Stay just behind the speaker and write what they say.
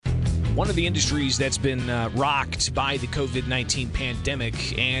One of the industries that's been rocked by the COVID-19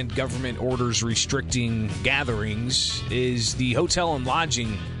 pandemic and government orders restricting gatherings is the hotel and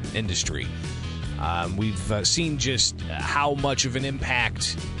lodging industry. We've seen just how much of an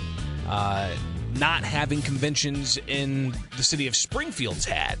impact not having conventions in the city of Springfield's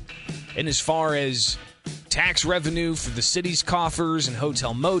had. And as far as tax revenue for the city's coffers and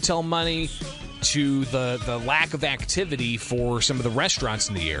hotel-motel money, to the lack of activity for some of the restaurants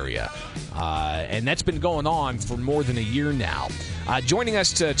in the area. And that's been going on for more than a year now. Joining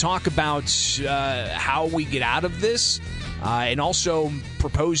us to talk about how we get out of this and also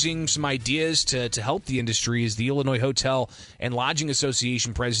proposing some ideas to help the industry is the Illinois Hotel and Lodging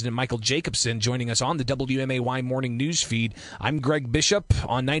Association President Michael Jacobson, joining us on the WMAY Morning News Feed. I'm Greg Bishop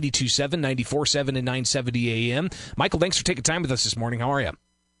on 92.7, 94.7, and 970 AM. Michael, thanks for taking time with us this morning. How are you?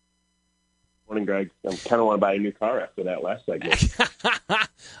 Morning, Greg. I kind of want to buy a new car after that last segment.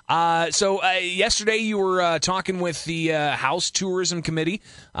 So yesterday you were talking with the House Tourism Committee,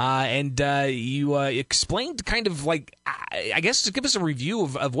 and you explained kind of like, I guess, to give us a review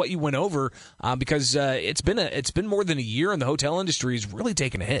of what you went over, because it's been more than a year, and the hotel industry has really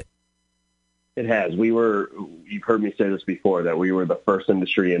taken a hit. It has. You've heard me say this before, that we were the first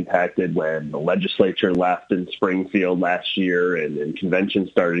industry impacted when the legislature left in Springfield last year and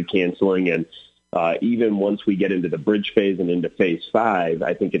conventions started canceling. And even once we get into the bridge phase and into phase 5,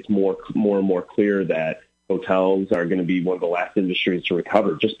 I think it's more and more clear that hotels are going to be one of the last industries to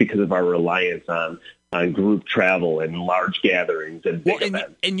recover just because of our reliance on group travel and large gatherings and big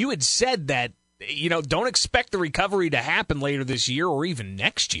events. And you had said that, don't expect the recovery to happen later this year or even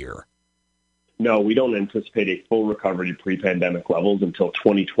next year. No, we don't anticipate a full recovery to pre-pandemic levels until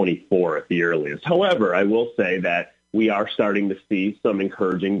 2024 at the earliest. However, I will say that we are starting to see some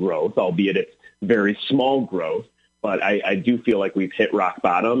encouraging growth, albeit it's very small growth. But I do feel like we've hit rock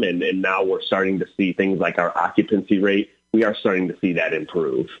bottom, and now we're starting to see things like our occupancy rate. We are starting to see that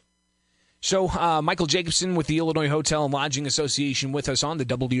improve. So, Michael Jacobson with the Illinois Hotel and Lodging Association with us on the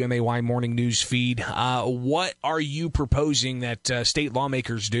WMAY Morning News Feed. What are you proposing that state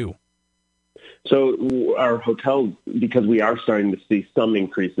lawmakers do? So our hotels, because we are starting to see some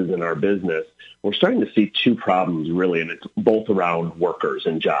increases in our business, we're starting to see two problems, really, and it's both around workers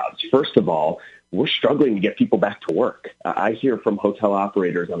and jobs. First of all, we're struggling to get people back to work. I hear from hotel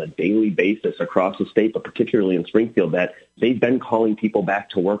operators on a daily basis across the state, but particularly in Springfield, that they've been calling people back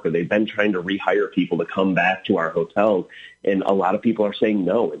to work, or they've been trying to rehire people to come back to our hotels, and a lot of people are saying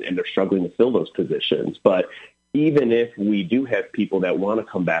no, and they're struggling to fill those positions. But even if we do have people that want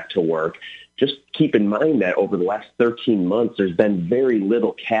to come back to work, just keep in mind that over the last 13 months, there's been very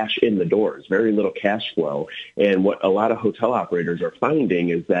little cash in the doors, very little cash flow. And what a lot of hotel operators are finding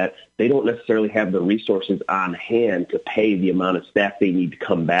is that they don't necessarily have the resources on hand to pay the amount of staff they need to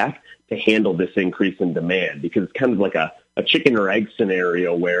come back to handle this increase in demand, because it's kind of like a chicken or egg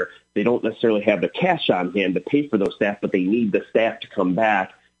scenario where they don't necessarily have the cash on hand to pay for those staff, but they need the staff to come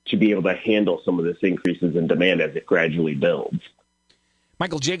back to be able to handle some of this increases in demand as it gradually builds.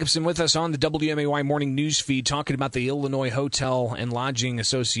 Michael Jacobson with us on the WMAY Morning News Feed, talking about the Illinois Hotel and Lodging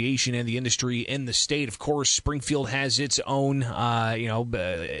Association and the industry in the state. Of course, Springfield has its own,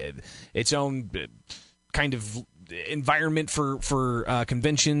 its own kind of environment for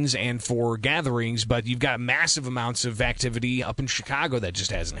conventions and for gatherings, but you've got massive amounts of activity up in Chicago that just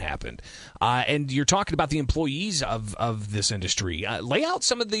hasn't happened. And you're talking about the employees of this industry. Lay out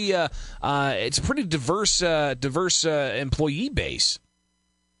some of the. It's a pretty diverse employee base.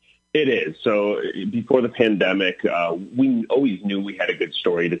 It is. So before the pandemic, we always knew we had a good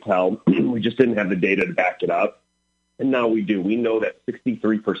story to tell. We just didn't have the data to back it up. And now we do. We know that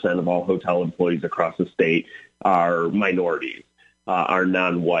 63% of all hotel employees across the state are minorities, are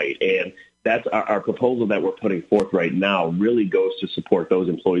non-white. And that's our proposal that we're putting forth right now really goes to support those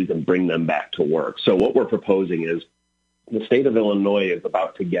employees and bring them back to work. So what we're proposing is the state of Illinois is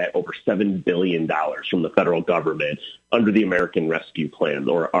about to get over $7 billion from the federal government under the American Rescue Plan,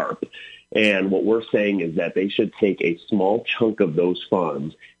 or ARP. And what we're saying is that they should take a small chunk of those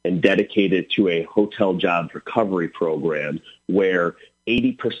funds and dedicate it to a hotel jobs recovery program where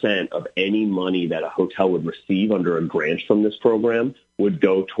 80% of any money that a hotel would receive under a grant from this program would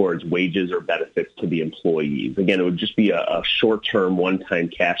go towards wages or benefits to the employees. Again, it would just be a short-term, one-time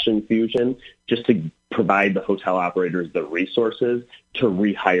cash infusion just to provide the hotel operators the resources to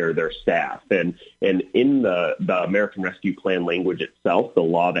rehire their staff. And in the American Rescue Plan language itself, the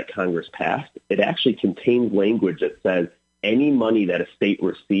law that Congress passed, it actually contains language that says any money that a state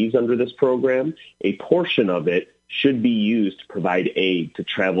receives under this program, a portion of it should be used to provide aid to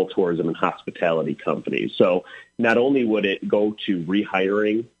travel, tourism, and hospitality companies. So not only would it go to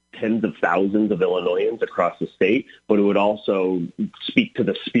rehiring tens of thousands of Illinoisans across the state, but it would also speak to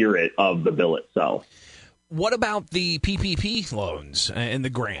the spirit of the bill itself. What about the PPP loans and the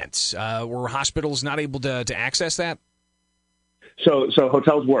grants? Were hospitals not able to access that? So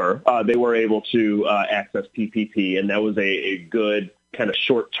hotels they were able to access PPP, and that was a good kind of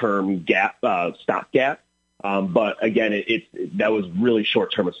short-term stopgap. But again, that was really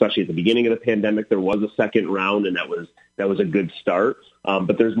short-term, especially at the beginning of the pandemic. There was a second round, and that was a good start.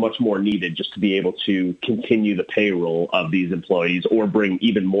 But there's much more needed just to be able to continue the payroll of these employees or bring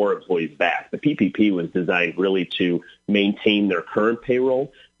even more employees back. The PPP was designed really to maintain their current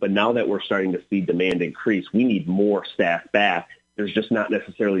payroll, but now that we're starting to see demand increase, we need more staff back. There's just not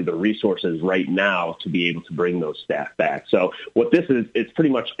necessarily the resources right now to be able to bring those staff back. So what this is, it's pretty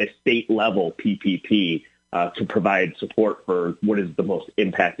much a state-level PPP to provide support for what is the most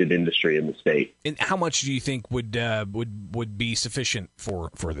impacted industry in the state. And how much do you think would be sufficient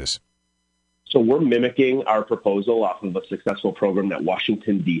for this? So we're mimicking our proposal off of a successful program that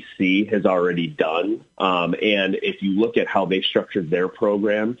Washington, D.C. has already done. And if you look at how they structured their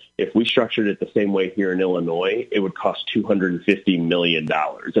program, if we structured it the same way here in Illinois, it would cost $250 million.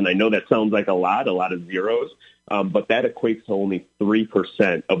 And I know that sounds like a lot of zeros, but that equates to only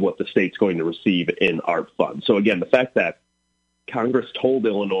 3% of what the state's going to receive in ARP funds. So again, the fact that Congress told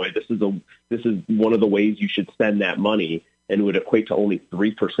Illinois this is one of the ways you should spend that money, and it would equate to only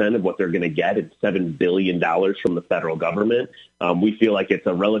 3% of what they're going to get in $7 billion from the federal government. We feel like it's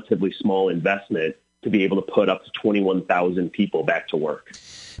a relatively small investment to be able to put up to 21,000 people back to work.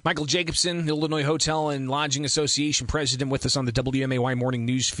 Michael Jacobson, Illinois Hotel and Lodging Association president, with us on the WMAY morning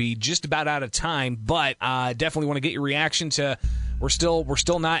news feed. Just about out of time, but definitely want to get your reaction to. We're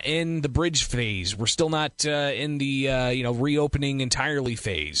still not in the bridge phase. We're still not in the reopening entirely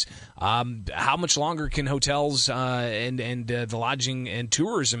phase. How much longer can hotels and the lodging and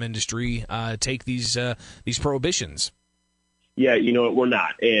tourism industry take these prohibitions? Yeah, we're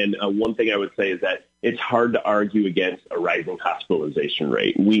not. And one thing I would say is that it's hard to argue against a rising hospitalization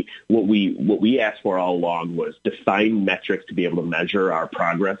rate. What we asked for all along was define metrics to be able to measure our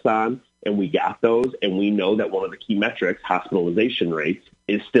progress on, and we got those. And we know that one of the key metrics, hospitalization rates,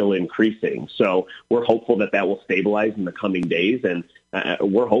 is still increasing. So we're hopeful that will stabilize in the coming days, and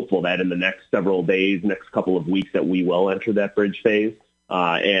we're hopeful that in the next several days, next couple of weeks, that we will enter that bridge phase.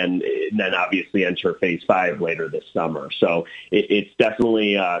 And then obviously enter phase 5 later this summer. So it's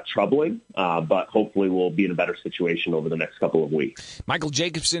definitely troubling, but hopefully we'll be in a better situation over the next couple of weeks. Michael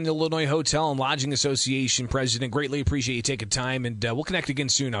Jacobson, Illinois Hotel and Lodging Association president, greatly appreciate you taking time, and we'll connect again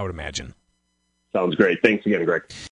soon, I would imagine. Sounds great. Thanks again, Greg.